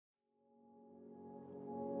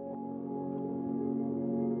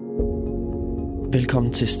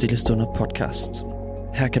Velkommen til Stillestunder podcast.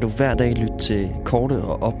 Her kan du hver dag lytte til korte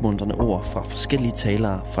og opmuntrende ord fra forskellige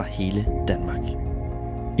talere fra hele Danmark.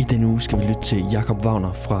 I denne uge skal vi lytte til Jakob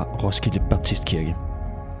Vagner fra Roskilde Baptistkirke.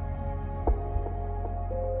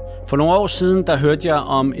 For nogle år siden, der hørte jeg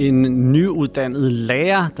om en nyuddannet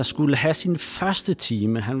lærer, der skulle have sin første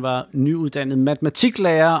time. Han var nyuddannet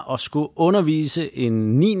matematiklærer og skulle undervise en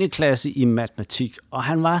 9. klasse i matematik, og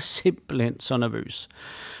han var simpelthen så nervøs.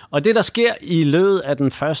 Og det, der sker i løbet af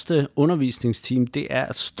den første undervisningstime, det er,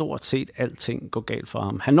 at stort set alting går galt for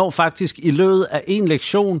ham. Han når faktisk i løbet af en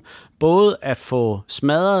lektion både at få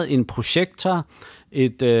smadret en projektor,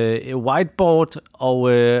 et whiteboard,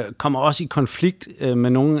 og kommer også i konflikt med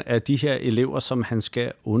nogle af de her elever, som han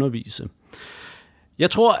skal undervise. Jeg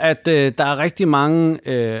tror, at der er rigtig mange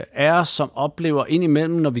af os, som oplever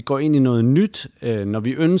indimellem, når vi går ind i noget nyt, når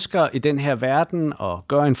vi ønsker i den her verden at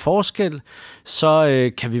gøre en forskel,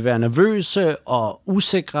 så kan vi være nervøse og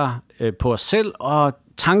usikre på os selv, og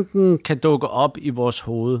tanken kan dukke op i vores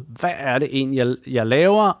hoved. Hvad er det egentlig, jeg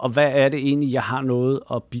laver, og hvad er det egentlig, jeg har noget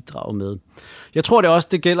at bidrage med? Jeg tror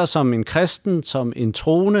det gælder som en kristen, som en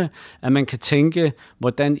troende, at man kan tænke,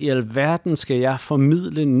 hvordan i alverden skal jeg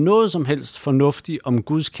formidle noget som helst fornuftigt om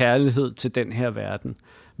Guds kærlighed til den her verden?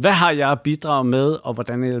 Hvad har jeg at bidrage med, og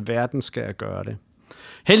hvordan i alverden skal jeg gøre det?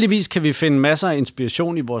 Heldigvis kan vi finde masser af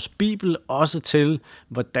inspiration i vores Bibel, også til,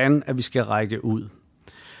 hvordan at vi skal række ud.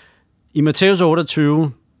 I Matthæus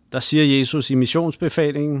 28, der siger Jesus i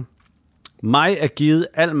missionsbefalingen: mig er givet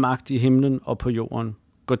al magt i himlen og på jorden.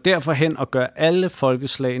 Gå derfor hen og gør alle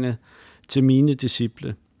folkeslagene til mine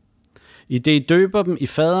disciple. I det I døber dem i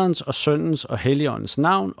Faderens og Søndens og Helligåndens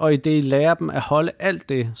navn, og i det I lærer dem at holde alt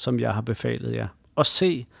det, som jeg har befalet jer. Og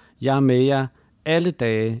se, jeg er med jer alle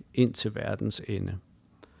dage ind til verdens ende.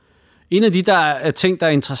 En af de ting, der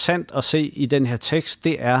er interessant at se i den her tekst,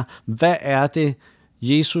 det er, hvad er det,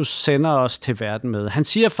 Jesus sender os til verden med. Han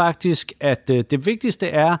siger faktisk, at det vigtigste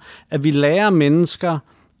er, at vi lærer mennesker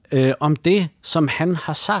om det, som han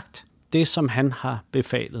har sagt, det, som han har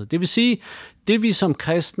befalet. Det vil sige, det vi som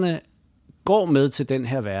kristne går med til den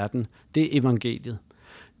her verden, det er evangeliet.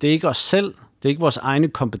 Det er ikke os selv, det er ikke vores egne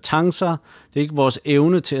kompetencer, det er ikke vores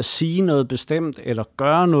evne til at sige noget bestemt, eller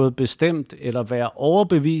gøre noget bestemt, eller være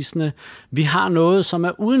overbevisende. Vi har noget, som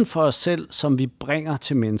er uden for os selv, som vi bringer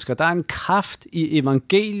til mennesker. Der er en kraft i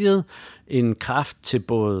evangeliet, en kraft til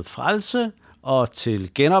både frelse og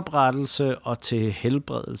til genoprettelse og til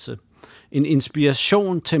helbredelse. En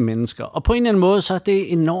inspiration til mennesker. Og på en eller anden måde, så er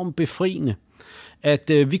det enormt befriende,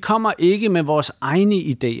 at vi kommer ikke med vores egne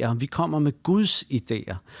idéer, vi kommer med Guds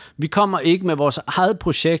idéer. Vi kommer ikke med vores eget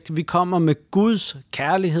projekt, vi kommer med Guds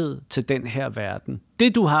kærlighed til den her verden.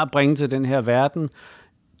 Det du har at bringe til den her verden,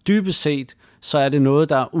 dybest set, så er det noget,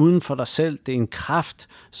 der er uden for dig selv. Det er en kraft,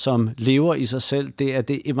 som lever i sig selv. Det er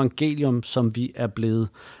det evangelium, som vi er blevet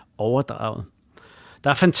overdraget. Der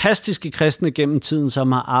er fantastiske kristne gennem tiden,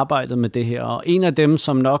 som har arbejdet med det her, og en af dem,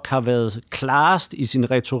 som nok har været klarest i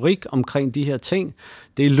sin retorik omkring de her ting,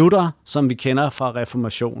 det er Luther, som vi kender fra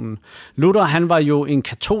reformationen. Luther, han var jo en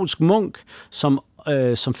katolsk munk,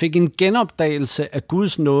 som fik en genopdagelse af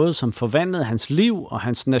Guds nåde, som forvandlede hans liv og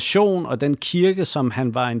hans nation og den kirke, som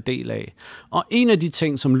han var en del af. Og en af de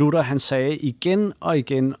ting, som Luther han sagde igen og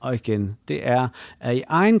igen og igen, det er, at i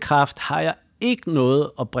egen kraft har jeg ikke noget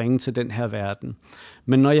at bringe til den her verden.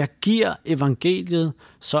 Men når jeg giver evangeliet,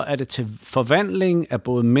 så er det til forvandling af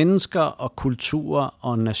både mennesker og kulturer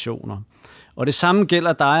og nationer. Og det samme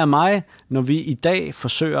gælder dig og mig, når vi i dag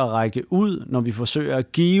forsøger at række ud, når vi forsøger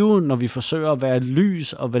at give, når vi forsøger at være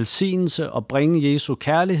lys og velsignelse og bringe Jesu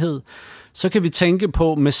kærlighed, så kan vi tænke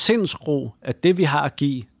på med sindsro, at det vi har at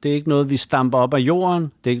give, det er ikke noget, vi stamper op af jorden,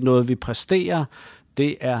 det er ikke noget, vi præsterer,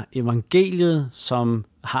 det er evangeliet, som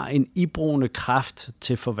har en iboende kraft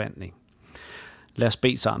til forvandling. Lad os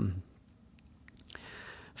bede sammen.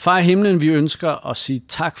 Far i himlen, vi ønsker at sige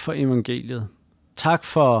tak for evangeliet. Tak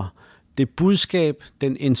for det budskab,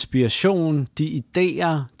 den inspiration, de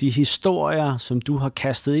idéer, de historier, som du har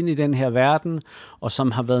kastet ind i den her verden, og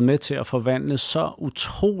som har været med til at forvandle så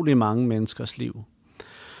utrolig mange menneskers liv.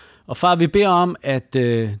 Og far, vi beder om, at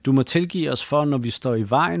du må tilgive os for, når vi står i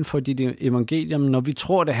vejen for dit evangelium, når vi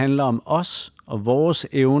tror, det handler om os og vores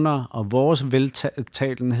evner og vores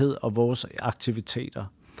veltalenhed og vores aktiviteter.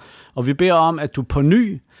 Og vi beder om, at du på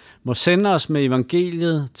ny må sende os med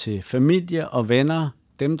evangeliet til familie og venner,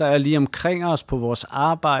 dem der er lige omkring os på vores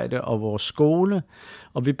arbejde og vores skole,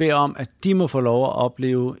 og vi beder om, at de må få lov at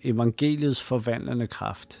opleve evangeliets forvandlende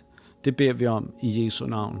kraft. Det beder vi om i Jesu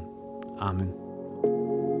navn. Amen.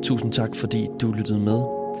 Tusind tak, fordi du lyttede med.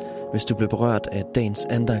 Hvis du blev berørt af dagens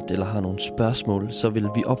andagt eller har nogle spørgsmål, så vil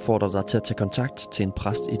vi opfordre dig til at tage kontakt til en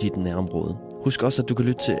præst i dit nærområde. Husk også, at du kan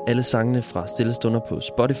lytte til alle sangene fra Stille Stunder på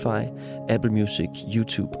Spotify, Apple Music,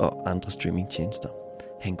 YouTube og andre streamingtjenester.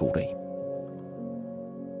 Ha' en god dag.